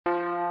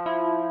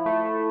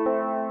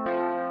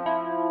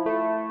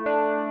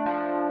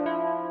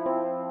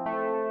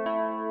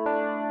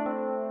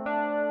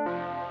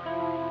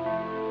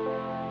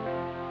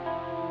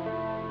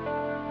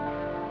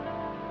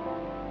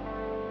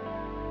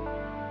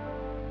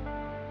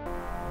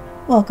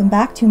Welcome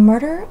back to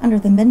Murder Under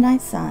the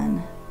Midnight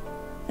Sun.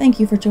 Thank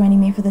you for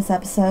joining me for this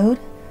episode.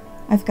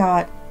 I've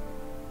got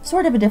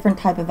sort of a different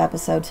type of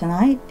episode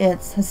tonight.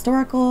 It's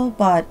historical,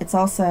 but it's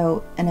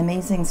also an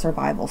amazing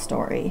survival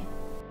story.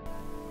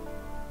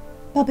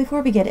 But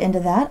before we get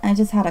into that, I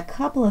just had a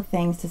couple of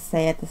things to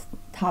say at the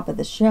top of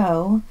the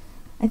show.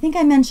 I think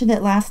I mentioned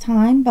it last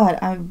time,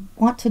 but I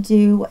want to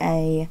do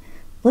a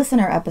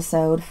listener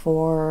episode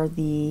for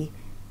the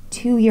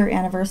 2-year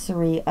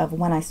anniversary of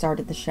when I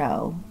started the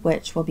show,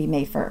 which will be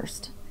May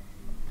 1st.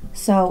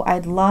 So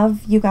I'd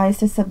love you guys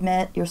to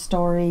submit your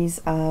stories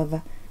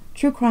of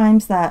true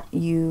crimes that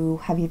you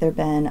have either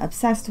been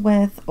obsessed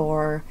with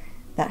or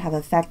that have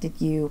affected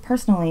you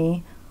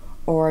personally,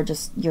 or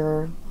just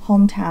your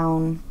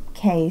hometown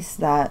case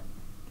that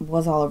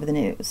was all over the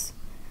news.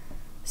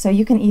 So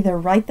you can either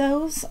write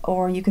those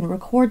or you can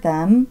record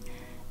them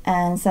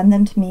and send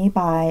them to me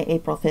by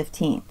April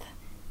 15th.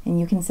 And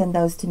you can send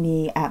those to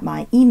me at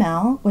my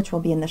email, which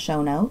will be in the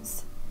show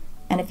notes.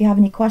 And if you have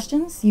any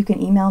questions, you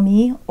can email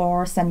me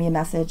or send me a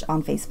message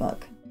on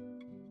Facebook.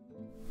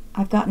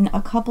 I've gotten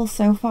a couple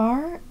so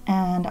far,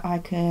 and I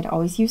could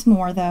always use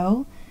more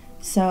though.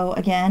 So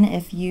again,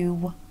 if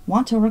you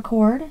want to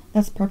record,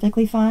 that's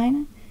perfectly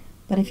fine.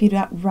 But if you'd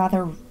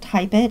rather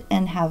type it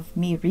and have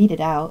me read it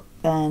out,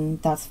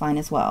 then that's fine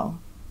as well.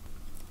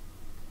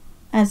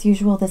 As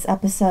usual, this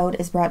episode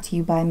is brought to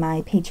you by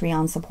my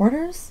Patreon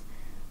supporters.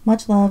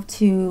 Much love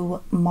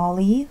to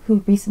Molly,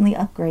 who recently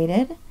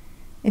upgraded.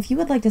 If you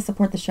would like to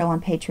support the show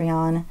on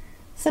Patreon,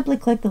 simply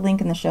click the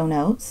link in the show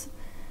notes.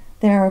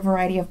 There are a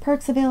variety of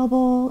perks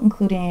available,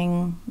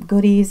 including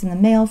goodies in the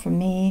mail from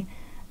me,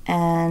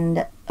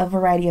 and a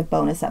variety of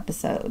bonus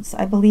episodes.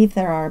 I believe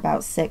there are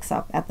about 6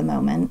 up at the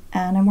moment,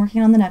 and I'm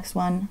working on the next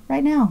one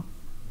right now.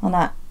 Well,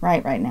 not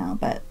right now,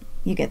 but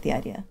you get the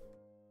idea.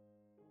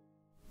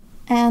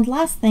 And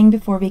last thing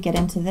before we get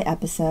into the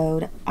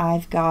episode,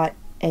 I've got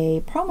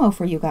a promo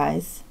for you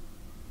guys.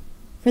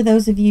 For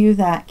those of you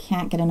that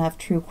can't get enough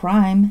true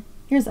crime,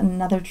 here's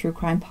another true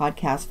crime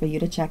podcast for you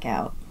to check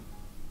out.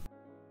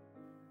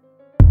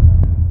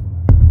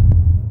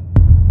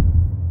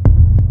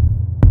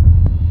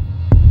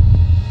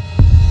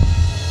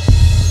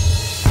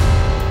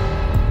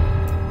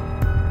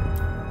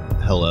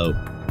 Hello,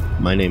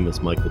 my name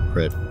is Michael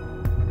Pritt,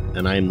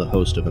 and I am the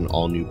host of an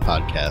all-new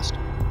podcast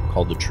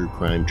called the True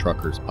Crime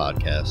Truckers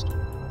Podcast.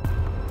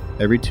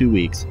 Every 2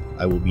 weeks,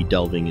 I will be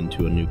delving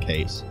into a new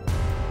case,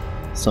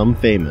 some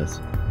famous,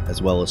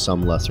 as well as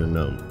some lesser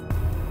known.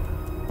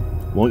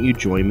 Won't you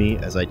join me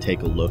as I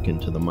take a look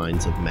into the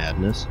minds of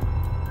madness?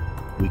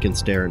 We can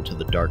stare into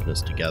the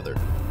darkness together.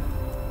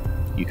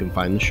 You can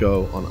find the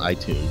show on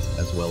iTunes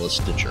as well as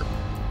Stitcher.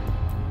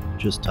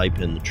 Just type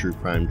in the True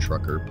Crime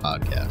Trucker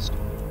Podcast.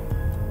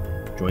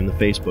 Join the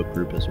Facebook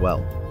group as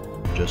well.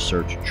 Just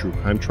search True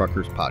Crime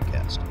Truckers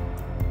Podcast.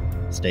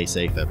 Stay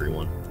safe,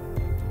 everyone.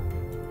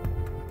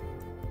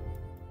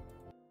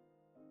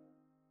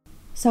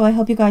 So I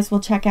hope you guys will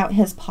check out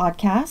his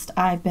podcast.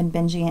 I've been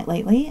binging it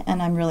lately,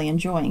 and I'm really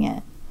enjoying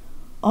it.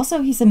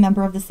 Also, he's a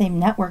member of the same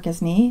network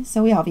as me,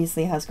 so he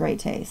obviously has great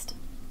taste.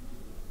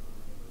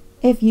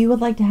 If you would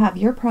like to have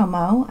your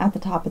promo at the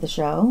top of the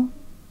show,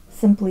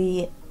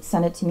 simply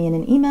send it to me in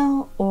an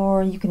email,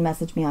 or you can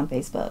message me on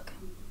Facebook.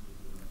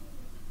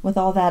 With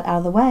all that out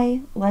of the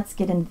way, let's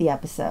get into the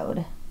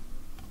episode.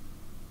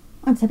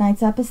 On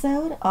tonight's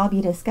episode, I'll be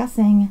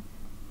discussing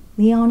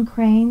Leon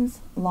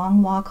Crane's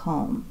Long Walk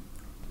Home.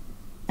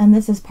 And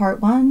this is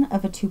part 1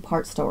 of a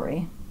 2-part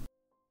story.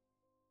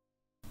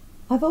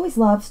 I've always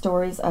loved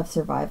stories of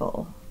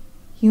survival,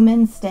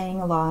 humans staying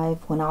alive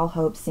when all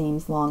hope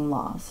seems long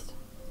lost.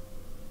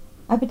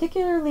 I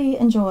particularly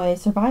enjoy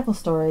survival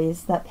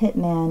stories that pit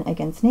man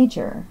against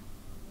nature.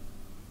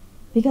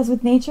 Because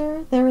with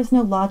nature, there is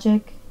no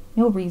logic,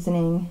 no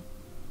reasoning,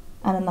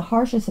 and in the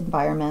harshest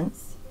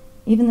environments,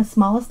 even the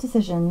smallest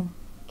decision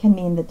can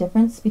mean the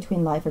difference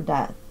between life or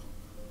death.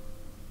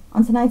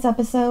 On tonight's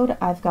episode,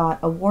 I've got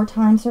a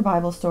wartime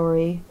survival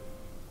story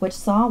which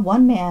saw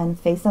one man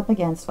face up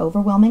against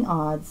overwhelming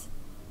odds,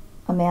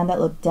 a man that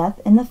looked death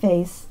in the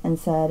face and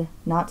said,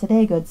 "Not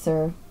today, good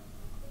sir."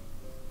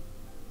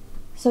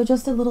 So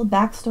just a little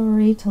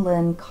backstory to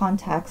lend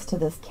context to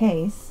this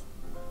case.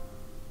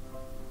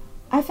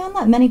 I found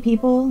that many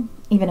people,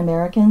 even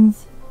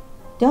Americans,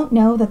 don't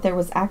know that there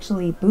was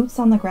actually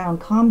boots-on-the-ground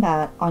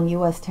combat on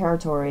U.S.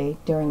 territory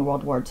during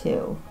World War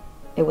II.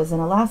 It was in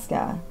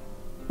Alaska,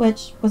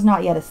 which was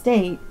not yet a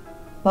state,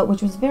 but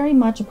which was very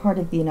much a part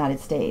of the United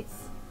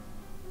States,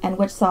 and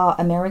which saw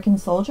American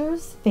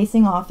soldiers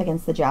facing off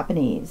against the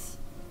Japanese,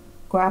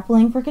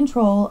 grappling for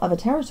control of a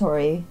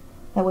territory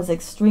that was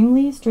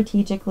extremely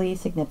strategically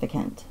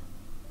significant.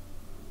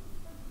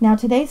 Now,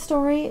 today's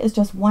story is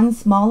just one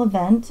small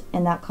event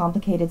in that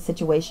complicated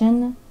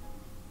situation,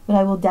 but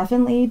I will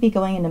definitely be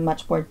going into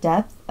much more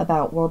depth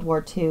about World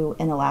War II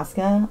in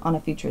Alaska on a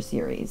future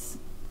series.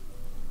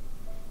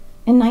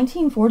 In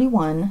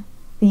 1941,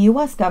 the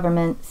U.S.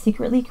 government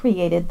secretly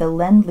created the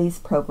Lend-Lease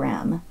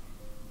program,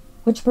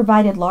 which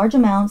provided large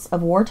amounts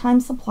of wartime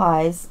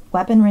supplies,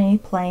 weaponry,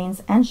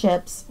 planes, and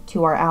ships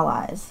to our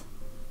allies.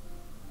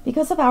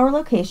 Because of our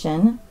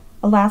location,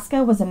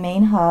 Alaska was a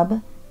main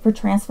hub for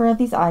transfer of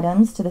these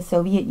items to the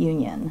Soviet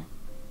Union.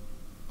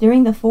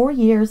 During the 4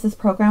 years this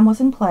program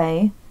was in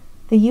play,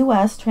 the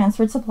U.S.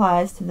 transferred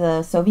supplies to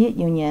the Soviet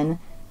Union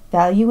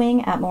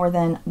valuing at more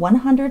than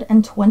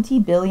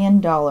 $120 billion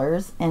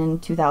in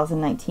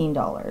 2019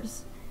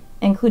 dollars,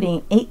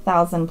 including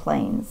 8,000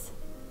 planes.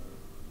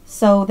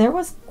 So there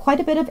was quite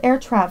a bit of air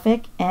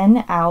traffic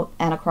in, out,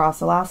 and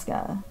across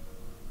Alaska.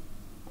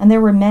 And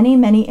there were many,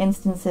 many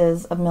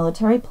instances of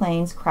military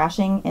planes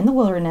crashing in the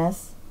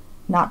wilderness,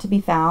 not to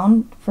be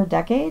found for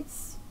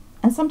decades,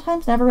 and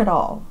sometimes never at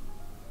all.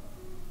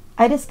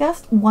 I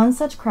discussed one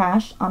such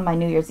crash on my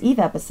New Year's Eve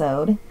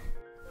episode,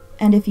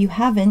 and if you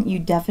haven't, you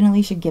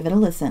definitely should give it a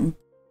listen.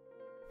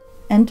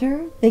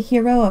 Enter the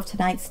hero of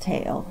tonight's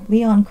tale,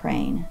 Leon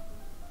Crane.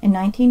 In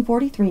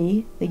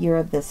 1943, the year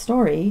of this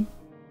story,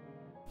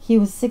 he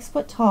was 6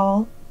 foot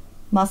tall,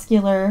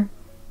 muscular,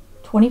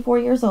 24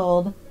 years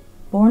old,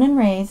 born and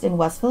raised in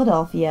West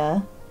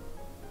Philadelphia.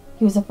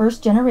 He was a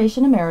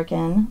first-generation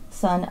American,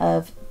 son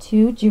of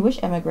 2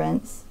 Jewish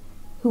immigrants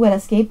who had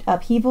escaped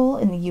upheaval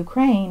in the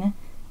Ukraine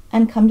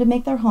and come to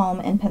make their home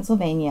in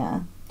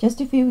Pennsylvania just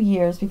a few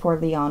years before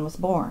Leon was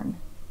born.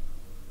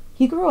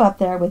 He grew up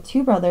there with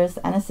 2 brothers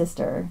and a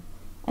sister,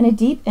 and a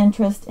deep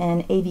interest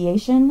in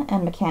aviation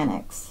and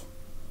mechanics.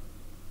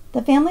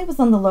 The family was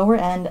on the lower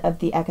end of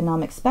the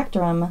economic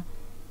spectrum,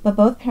 but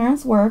both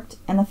parents worked,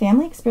 and the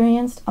family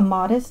experienced a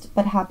modest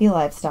but happy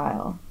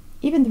lifestyle,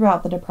 even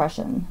throughout the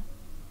Depression.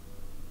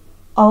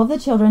 All of the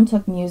children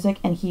took music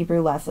and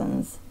Hebrew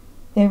lessons.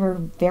 They were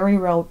very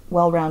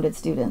well-rounded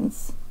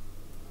students.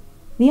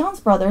 Leon's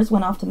brothers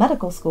went off to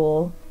medical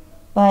school,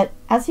 but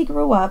as he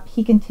grew up,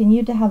 he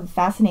continued to have a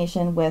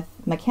fascination with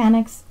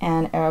mechanics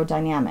and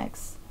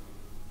aerodynamics.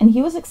 And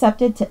he was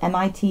accepted to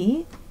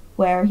MIT,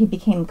 where he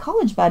became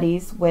college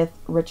buddies with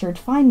Richard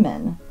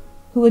Feynman,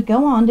 who would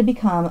go on to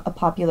become a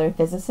popular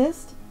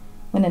physicist,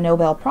 win a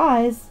Nobel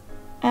Prize,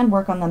 and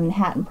work on the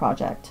Manhattan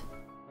Project.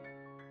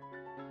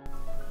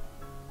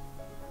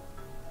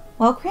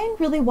 While Crane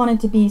really wanted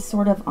to be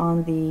sort of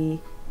on the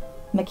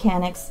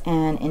mechanics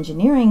and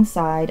engineering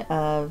side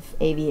of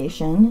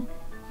aviation,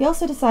 he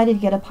also decided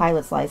to get a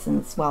pilot's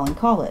license while in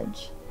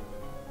college,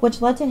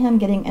 which led to him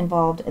getting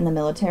involved in the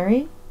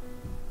military,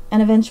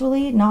 and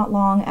eventually, not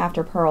long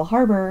after Pearl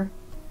Harbor,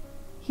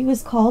 he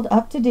was called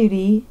up to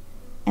duty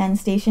and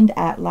stationed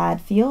at Ladd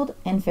Field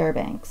in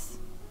Fairbanks.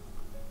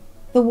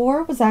 The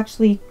war was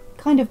actually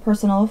kind of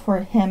personal for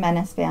him and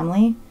his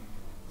family,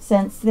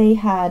 since they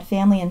had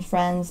family and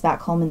friends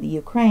back home in the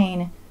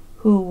Ukraine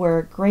who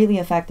were greatly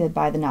affected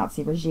by the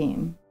Nazi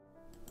regime.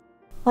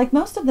 Like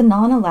most of the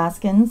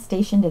non-Alaskans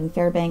stationed in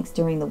Fairbanks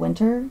during the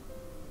winter,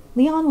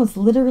 Leon was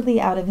literally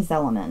out of his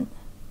element.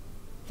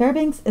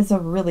 Fairbanks is a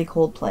really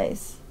cold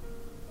place,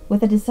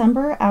 with a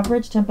December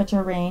average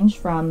temperature range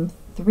from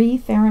 3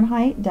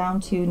 Fahrenheit down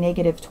to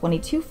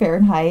 -22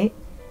 Fahrenheit.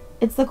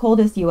 It's the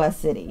coldest U.S.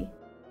 city.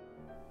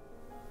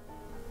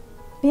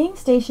 Being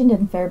stationed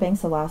in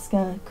Fairbanks,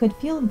 Alaska could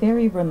feel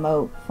very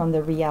remote from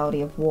the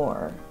reality of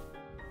war.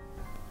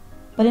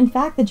 But in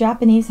fact, the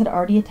Japanese had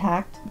already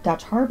attacked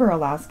Dutch Harbor,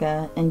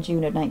 Alaska in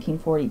June of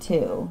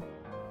 1942.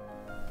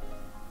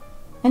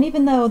 And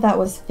even though that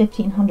was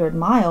 1,500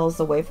 miles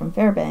away from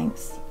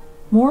Fairbanks,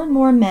 more and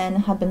more men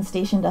had been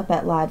stationed up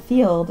at Ladd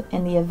Field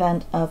in the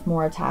event of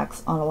more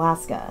attacks on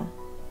Alaska.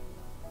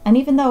 And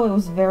even though it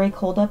was very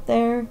cold up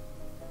there,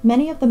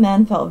 many of the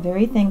men felt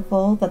very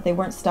thankful that they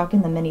weren't stuck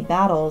in the many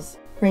battles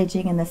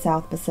raging in the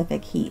South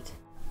Pacific heat.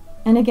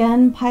 And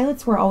again,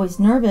 pilots were always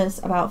nervous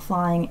about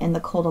flying in the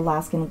cold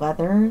Alaskan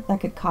weather that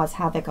could cause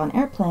havoc on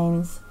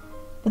airplanes,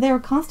 but they were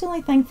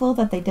constantly thankful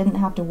that they didn't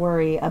have to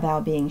worry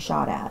about being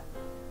shot at.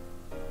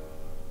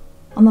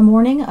 On the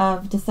morning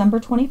of December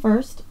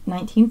 21st,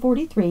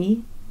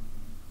 1943,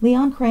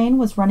 Leon Crane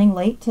was running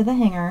late to the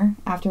hangar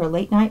after a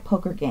late-night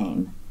poker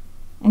game,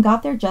 and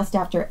got there just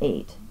after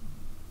 8.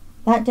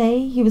 That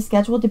day, he was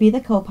scheduled to be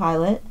the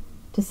co-pilot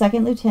to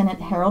Second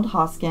Lieutenant Harold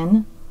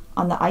Hoskin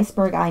on the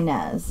Iceberg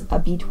Inez, a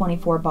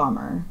B-24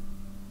 bomber.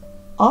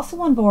 Also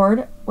on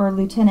board were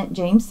Lieutenant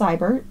James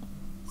Seibert,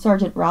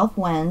 Sergeant Ralph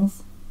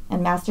Wenz,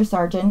 and Master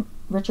Sergeant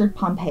Richard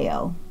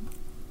Pompeo.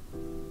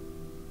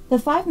 The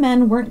 5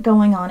 men weren't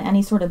going on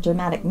any sort of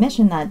dramatic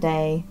mission that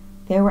day.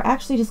 They were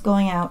actually just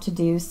going out to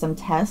do some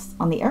tests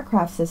on the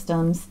aircraft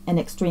systems in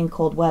extreme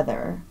cold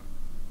weather.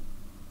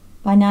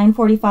 By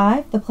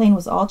 9:45, the plane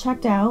was all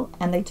checked out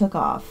and they took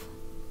off.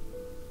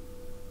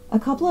 A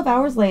couple of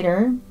hours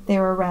later, they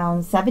were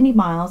around 70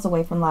 miles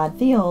away from Ladd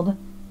Field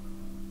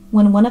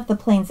when one of the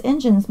plane's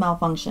engines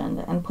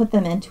malfunctioned and put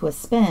them into a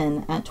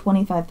spin at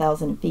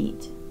 25,000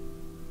 feet.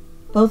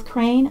 Both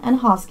Crane and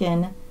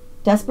Hoskin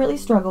desperately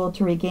struggled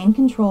to regain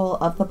control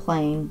of the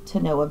plane to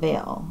no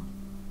avail.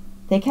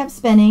 They kept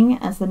spinning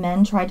as the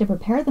men tried to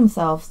prepare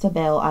themselves to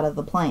bail out of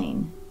the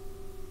plane.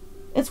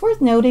 It's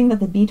worth noting that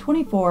the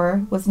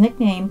B-24 was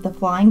nicknamed the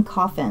Flying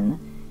Coffin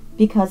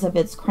because of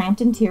its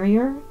cramped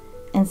interior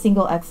and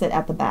single exit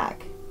at the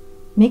back,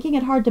 making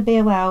it hard to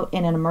bail out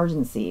in an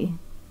emergency.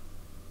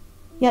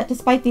 Yet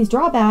despite these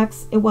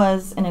drawbacks, it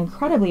was an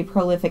incredibly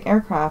prolific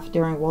aircraft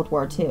during World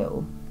War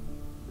II.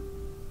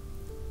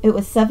 It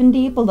was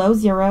 70 below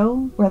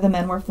zero where the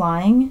men were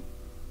flying,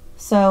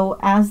 so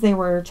as they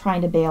were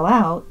trying to bail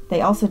out,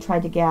 they also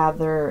tried to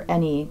gather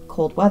any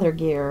cold weather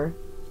gear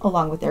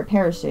along with their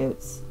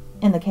parachutes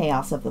in the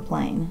chaos of the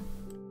plane.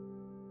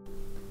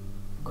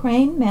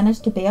 Crane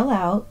managed to bail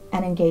out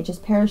and engage his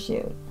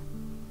parachute.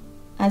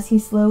 As he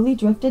slowly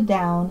drifted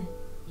down,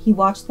 he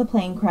watched the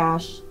plane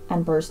crash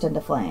and burst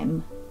into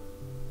flame.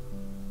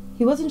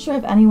 He wasn't sure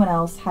if anyone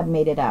else had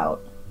made it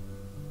out.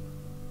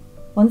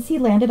 Once he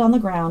landed on the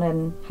ground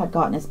and had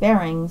gotten his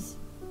bearings,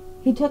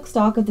 he took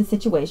stock of the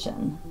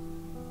situation,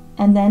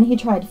 and then he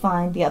tried to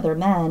find the other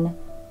men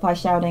by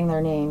shouting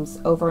their names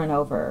over and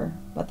over,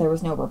 but there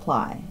was no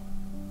reply.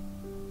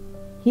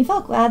 He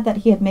felt glad that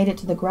he had made it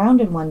to the ground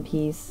in one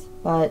piece,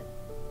 but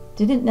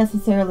didn't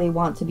necessarily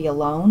want to be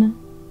alone,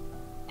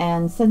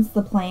 and since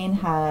the plane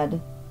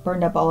had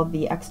burned up all of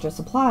the extra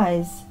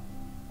supplies,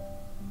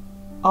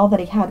 all that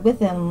he had with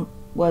him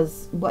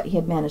was what he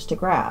had managed to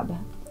grab.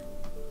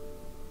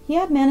 He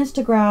had managed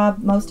to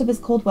grab most of his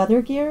cold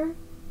weather gear,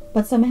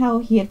 but somehow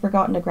he had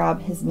forgotten to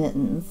grab his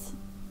mittens.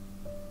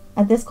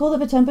 At this cold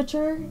of a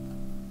temperature,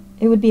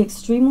 it would be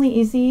extremely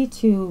easy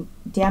to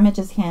damage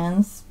his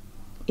hands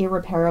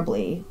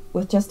irreparably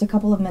with just a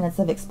couple of minutes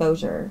of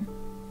exposure,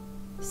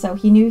 so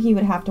he knew he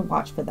would have to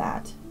watch for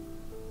that.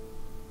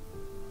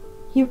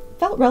 He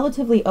felt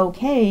relatively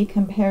okay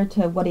compared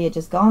to what he had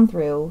just gone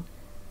through,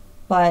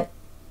 but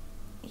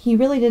he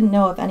really didn't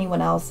know if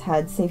anyone else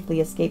had safely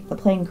escaped the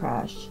plane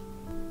crash.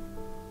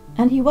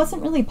 And he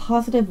wasn't really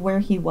positive where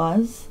he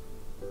was.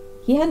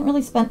 He hadn't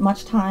really spent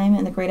much time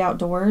in the great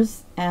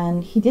outdoors,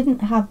 and he didn't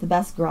have the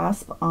best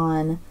grasp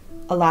on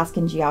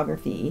Alaskan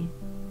geography.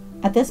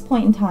 At this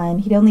point in time,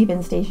 he'd only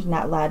been stationed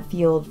at Ladd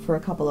Field for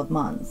a couple of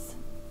months.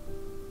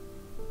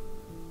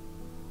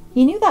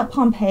 He knew that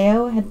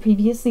Pompeo had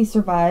previously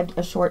survived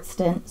a short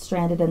stint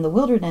stranded in the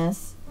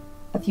wilderness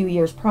a few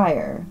years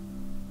prior,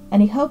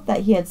 and he hoped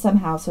that he had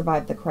somehow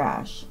survived the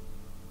crash.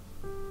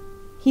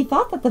 He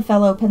thought that the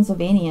fellow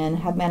Pennsylvanian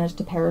had managed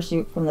to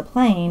parachute from the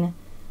plane,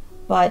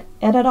 but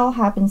it had all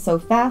happened so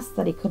fast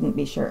that he couldn't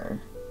be sure.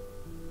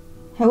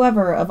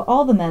 However, of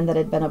all the men that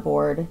had been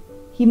aboard,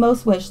 he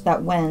most wished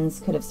that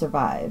Wenz could have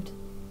survived.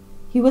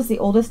 He was the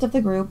oldest of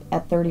the group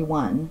at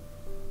 31,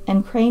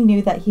 and Crane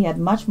knew that he had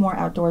much more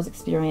outdoors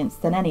experience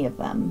than any of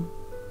them.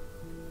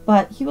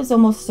 But he was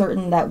almost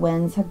certain that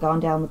Wenz had gone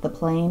down with the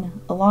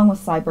plane, along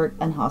with Seibert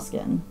and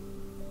Hoskin.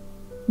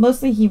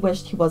 Mostly he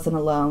wished he wasn't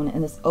alone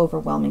in this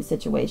overwhelming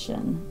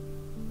situation.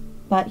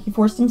 But he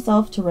forced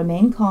himself to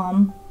remain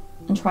calm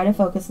and try to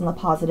focus on the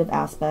positive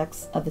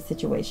aspects of the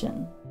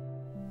situation.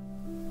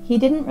 He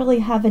didn't really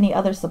have any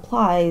other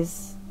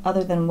supplies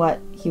other than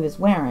what he was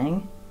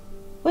wearing,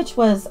 which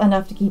was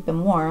enough to keep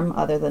him warm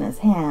other than his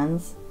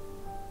hands,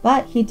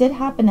 but he did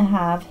happen to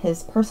have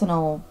his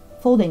personal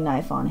folding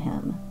knife on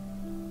him,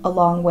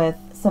 along with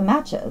some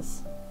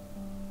matches.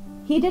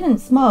 He didn't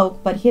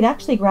smoke, but he had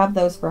actually grabbed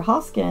those for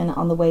Hoskin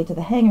on the way to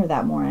the hangar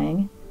that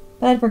morning,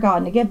 but had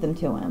forgotten to give them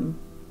to him.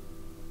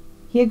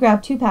 He had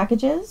grabbed 2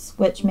 packages,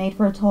 which made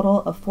for a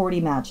total of 40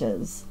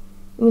 matches.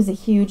 It was a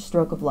huge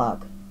stroke of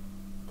luck.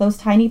 Those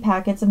tiny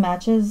packets of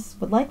matches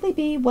would likely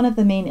be one of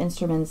the main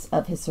instruments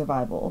of his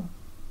survival.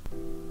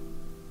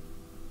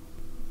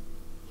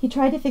 He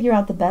tried to figure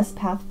out the best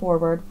path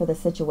forward for the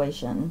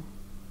situation.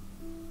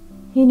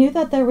 He knew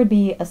that there would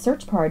be a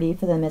search party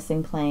for the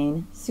missing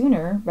plane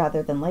sooner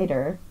rather than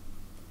later,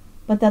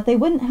 but that they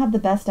wouldn't have the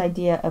best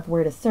idea of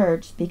where to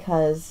search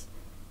because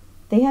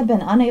they had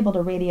been unable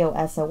to radio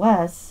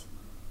SOS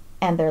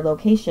and their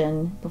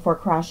location before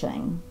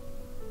crashing,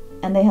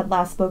 and they had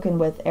last spoken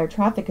with air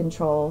traffic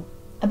control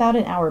about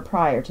an hour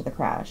prior to the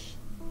crash.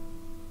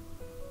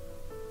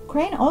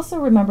 Crane also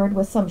remembered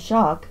with some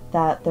shock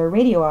that their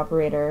radio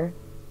operator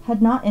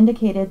had not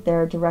indicated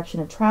their direction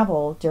of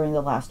travel during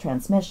the last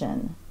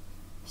transmission,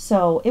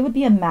 so it would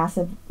be a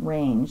massive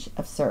range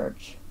of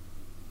search.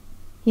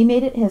 He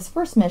made it his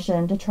first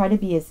mission to try to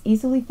be as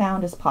easily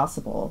found as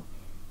possible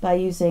by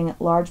using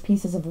large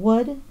pieces of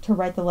wood to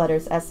write the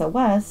letters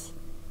SOS,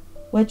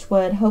 which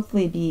would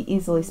hopefully be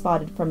easily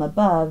spotted from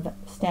above,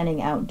 standing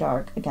out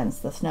dark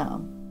against the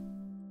snow.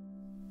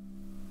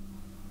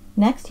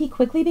 Next, he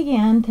quickly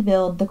began to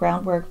build the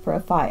groundwork for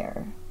a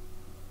fire.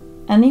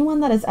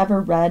 Anyone that has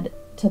ever read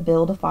To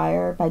Build a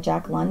Fire by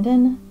Jack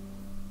London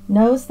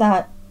knows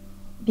that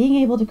being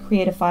able to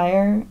create a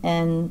fire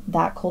in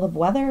that cold of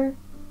weather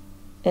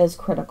is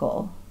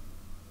critical.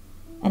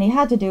 And he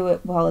had to do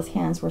it while his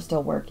hands were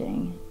still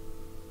working.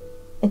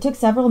 It took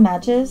several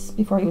matches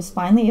before he was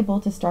finally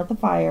able to start the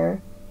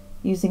fire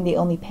using the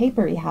only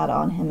paper he had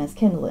on him as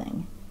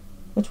kindling,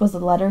 which was a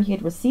letter he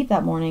had received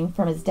that morning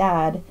from his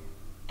dad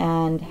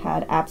and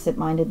had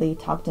absent-mindedly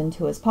tucked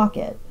into his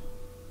pocket.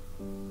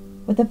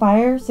 With the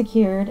fire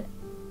secured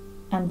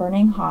and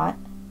burning hot,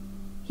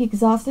 he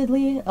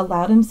exhaustedly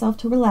allowed himself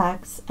to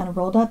relax and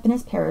rolled up in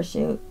his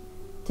parachute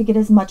to get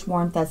as much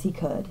warmth as he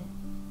could.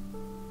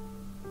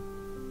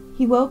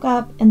 He woke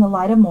up in the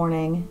light of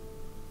morning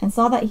and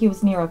saw that he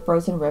was near a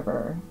frozen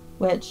river,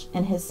 which,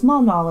 in his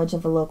small knowledge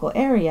of the local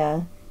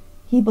area,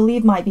 he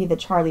believed might be the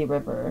Charlie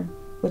River,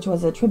 which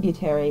was a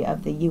tributary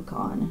of the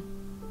Yukon.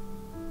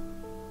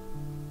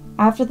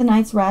 After the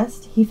night's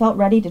rest, he felt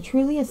ready to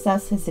truly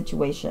assess his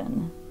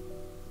situation.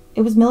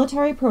 It was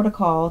military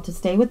protocol to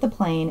stay with the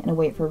plane and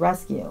wait for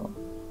rescue,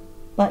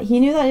 but he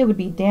knew that it would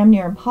be damn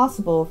near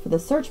impossible for the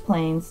search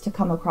planes to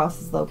come across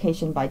his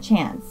location by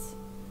chance.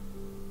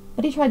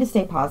 But he tried to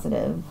stay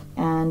positive,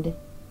 and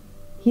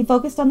he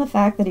focused on the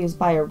fact that he was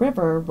by a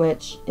river,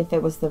 which, if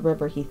it was the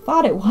river he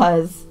thought it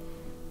was,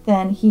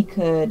 then he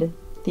could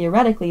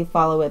theoretically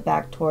follow it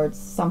back towards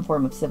some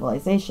form of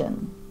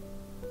civilization.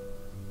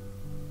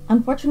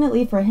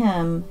 Unfortunately for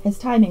him, his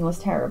timing was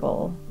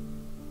terrible.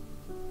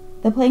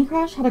 The plane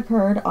crash had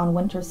occurred on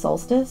winter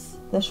solstice,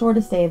 the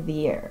shortest day of the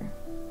year.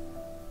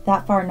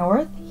 That far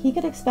north, he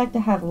could expect to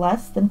have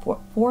less than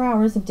 4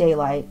 hours of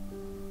daylight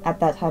at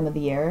that time of the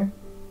year,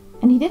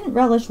 and he didn't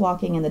relish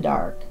walking in the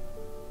dark.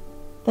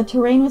 The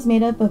terrain was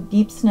made up of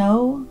deep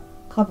snow,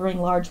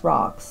 covering large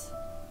rocks,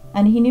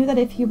 and he knew that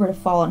if he were to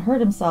fall and hurt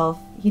himself,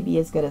 he'd be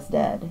as good as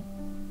dead.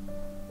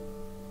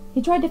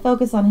 He tried to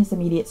focus on his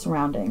immediate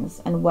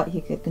surroundings and what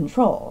he could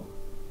control.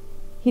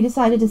 He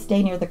decided to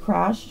stay near the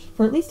crash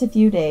for at least a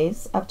few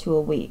days, up to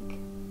a week.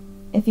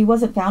 If he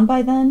wasn't found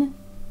by then,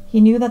 he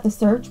knew that the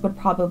search would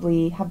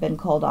probably have been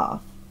called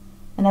off,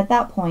 and at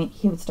that point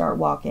he would start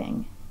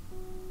walking.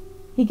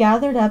 He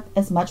gathered up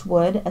as much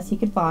wood as he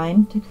could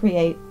find to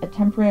create a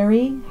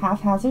temporary,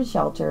 haphazard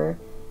shelter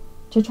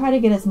to try to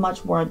get as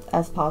much warmth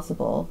as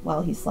possible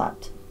while he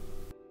slept.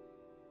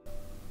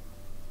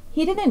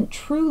 He didn't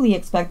truly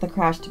expect the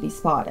crash to be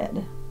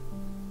spotted.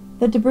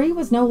 The debris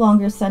was no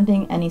longer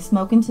sending any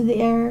smoke into the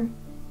air,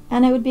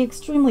 and it would be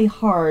extremely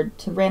hard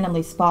to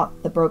randomly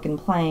spot the broken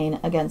plane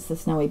against the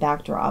snowy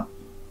backdrop.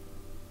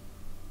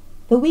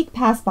 The week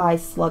passed by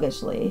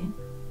sluggishly.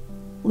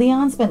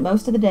 Leon spent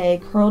most of the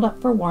day curled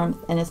up for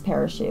warmth in his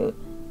parachute.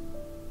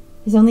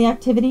 His only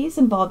activities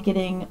involved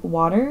getting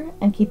water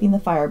and keeping the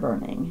fire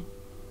burning.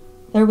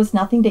 There was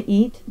nothing to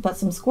eat but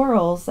some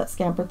squirrels that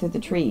scampered through the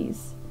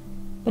trees,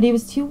 but he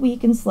was too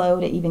weak and slow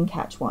to even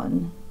catch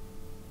one.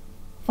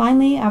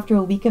 Finally, after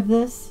a week of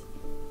this,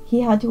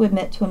 he had to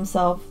admit to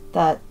himself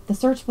that the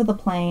search for the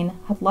plane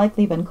had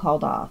likely been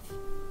called off.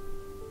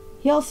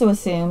 He also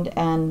assumed,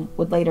 and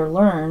would later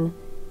learn,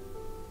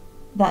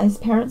 that his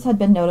parents had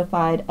been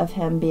notified of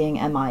him being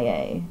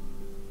MIA.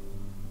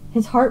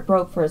 His heart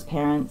broke for his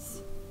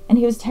parents, and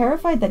he was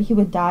terrified that he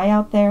would die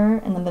out there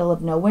in the middle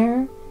of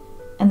nowhere,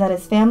 and that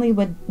his family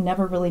would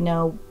never really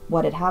know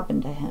what had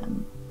happened to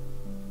him.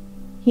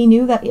 He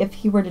knew that if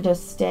he were to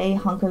just stay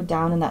hunkered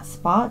down in that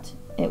spot,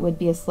 it would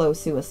be a slow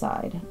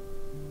suicide.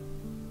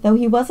 Though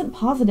he wasn't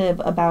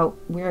positive about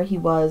where he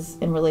was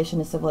in relation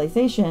to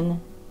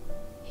civilization,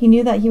 he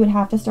knew that he would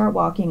have to start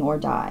walking or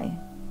die.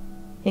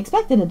 He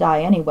expected to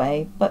die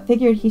anyway, but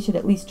figured he should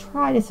at least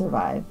try to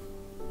survive.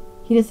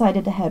 He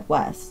decided to head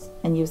west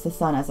and use the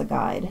sun as a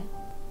guide.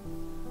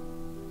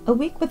 A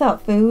week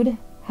without food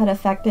had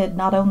affected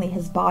not only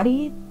his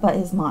body, but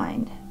his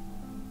mind.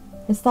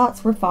 His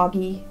thoughts were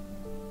foggy,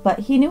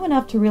 but he knew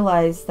enough to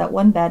realize that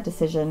one bad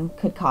decision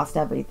could cost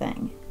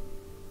everything.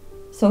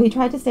 So he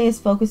tried to stay as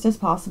focused as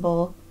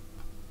possible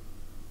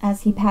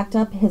as he packed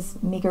up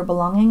his meager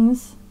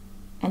belongings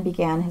and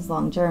began his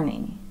long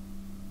journey.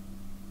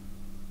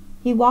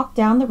 He walked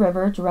down the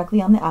river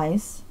directly on the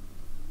ice,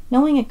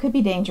 knowing it could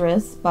be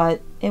dangerous,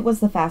 but it was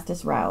the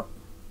fastest route.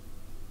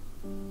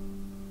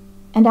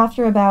 And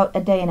after about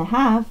a day and a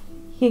half,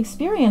 he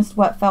experienced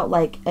what felt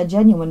like a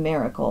genuine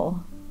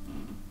miracle.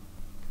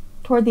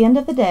 Toward the end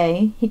of the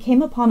day, he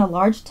came upon a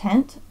large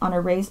tent on a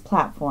raised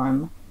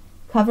platform,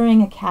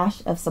 covering a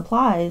cache of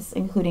supplies,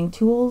 including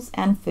tools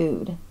and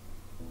food.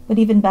 But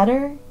even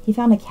better, he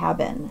found a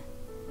cabin.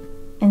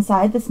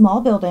 Inside the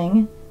small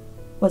building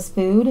was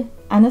food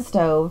and a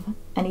stove,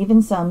 and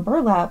even some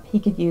burlap he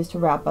could use to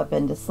wrap up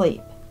into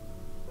sleep.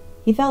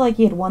 He felt like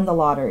he had won the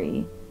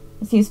lottery,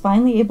 as he was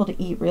finally able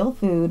to eat real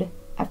food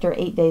after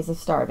 8 days of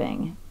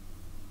starving.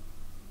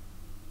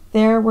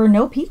 There were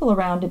no people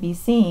around to be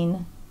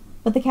seen,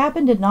 but the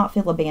cabin did not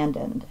feel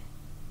abandoned.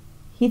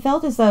 He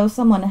felt as though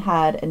someone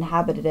had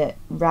inhabited it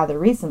rather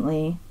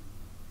recently,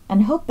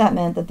 and hoped that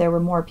meant that there were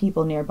more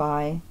people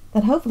nearby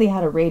that hopefully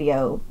had a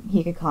radio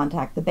he could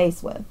contact the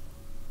base with.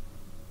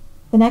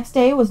 The next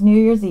day was New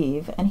Year's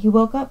Eve, and he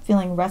woke up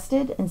feeling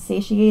rested and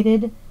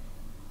satiated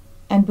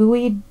and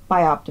buoyed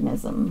by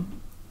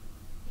optimism.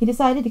 He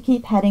decided to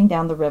keep heading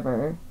down the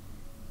river,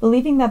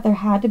 believing that there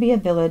had to be a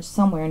village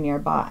somewhere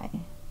nearby.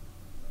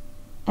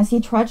 As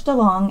he trudged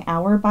along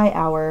hour by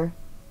hour,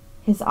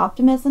 his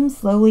optimism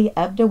slowly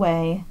ebbed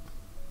away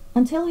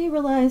until he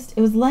realized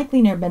it was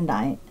likely near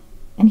midnight,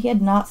 and he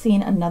had not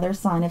seen another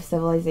sign of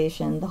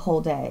civilization the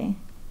whole day.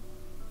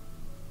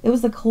 It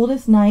was the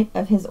coldest night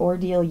of his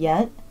ordeal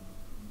yet,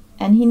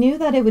 and he knew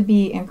that it would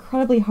be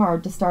incredibly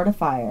hard to start a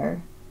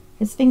fire.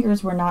 His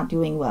fingers were not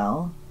doing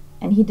well,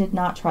 and he did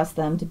not trust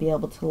them to be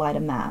able to light a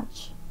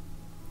match.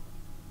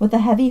 With a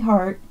heavy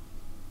heart,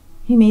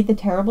 he made the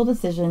terrible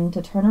decision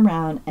to turn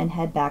around and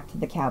head back to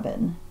the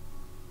cabin.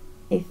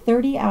 A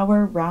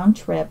 30-hour round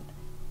trip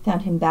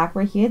found him back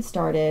where he had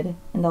started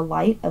in the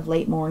light of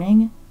late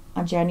morning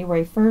on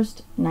January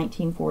 1st,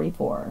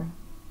 1944.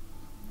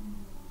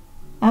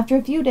 After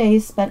a few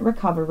days spent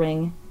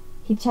recovering,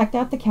 he checked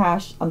out the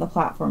cache on the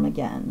platform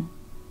again.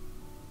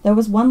 There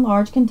was one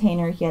large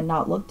container he had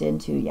not looked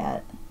into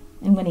yet,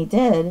 and when he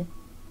did,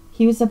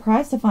 he was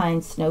surprised to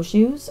find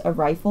snowshoes, a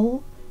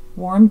rifle,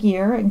 warm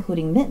gear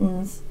including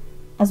mittens,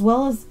 as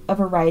well as a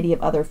variety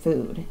of other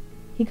food.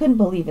 He couldn't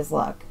believe his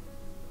luck.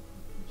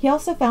 He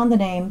also found the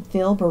name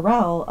Phil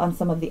Burrell on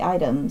some of the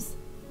items,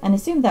 and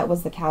assumed that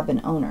was the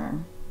cabin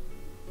owner.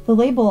 The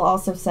label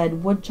also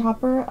said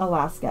Woodchopper,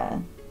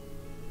 Alaska.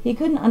 He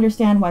couldn't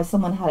understand why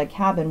someone had a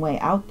cabin way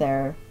out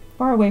there,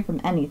 far away from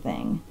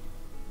anything,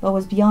 but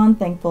was beyond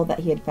thankful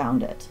that he had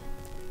found it.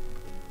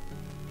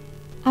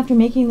 After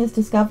making this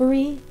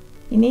discovery,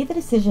 he made the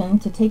decision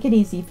to take it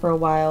easy for a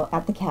while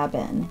at the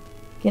cabin,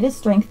 get his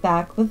strength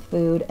back with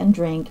food and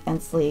drink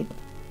and sleep,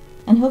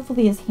 and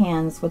hopefully his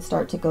hands would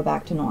start to go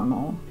back to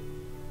normal.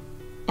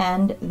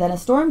 And then a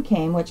storm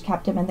came which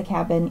kept him in the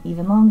cabin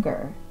even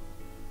longer.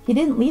 He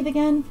didn't leave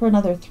again for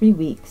another 3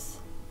 weeks.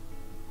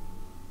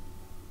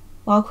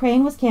 While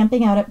Crane was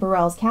camping out at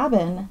Burrell's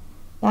cabin,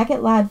 back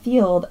at Ladd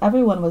Field,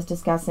 everyone was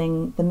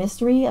discussing the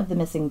mystery of the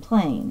missing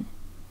plane.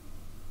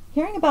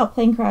 Hearing about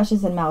plane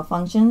crashes and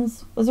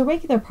malfunctions was a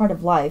regular part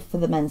of life for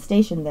the men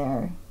stationed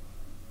there,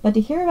 but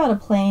to hear about a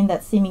plane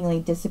that seemingly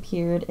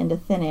disappeared into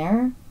thin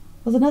air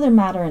was another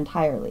matter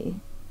entirely.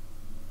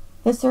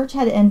 The search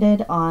had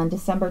ended on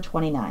December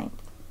 29th,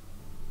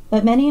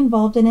 but many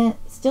involved in it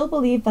still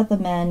believed that the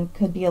men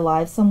could be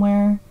alive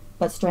somewhere,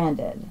 but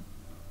stranded.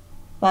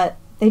 But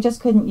they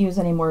just couldn't use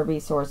any more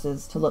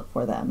resources to look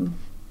for them.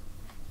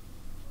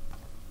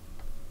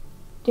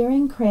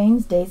 During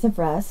Crane's days of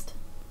rest,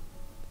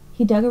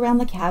 he dug around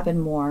the cabin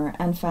more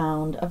and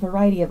found a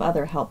variety of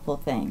other helpful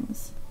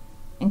things,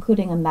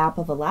 including a map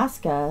of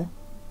Alaska,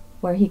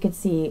 where he could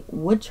see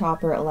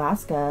Woodchopper,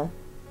 Alaska,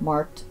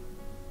 marked,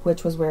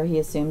 which was where he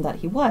assumed that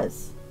he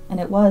was, and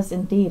it was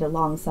indeed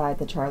alongside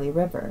the Charlie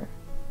River.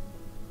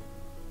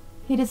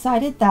 He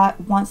decided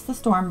that once the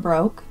storm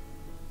broke,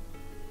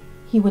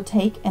 he would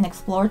take an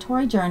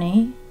exploratory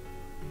journey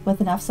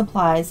with enough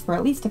supplies for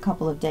at least a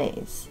couple of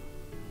days.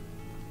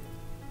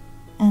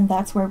 And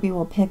that's where we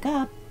will pick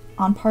up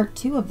on part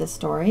 2 of this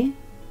story,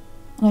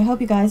 and I hope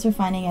you guys are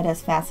finding it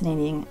as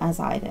fascinating as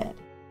I did.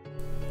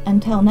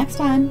 Until next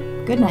time,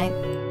 good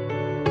night.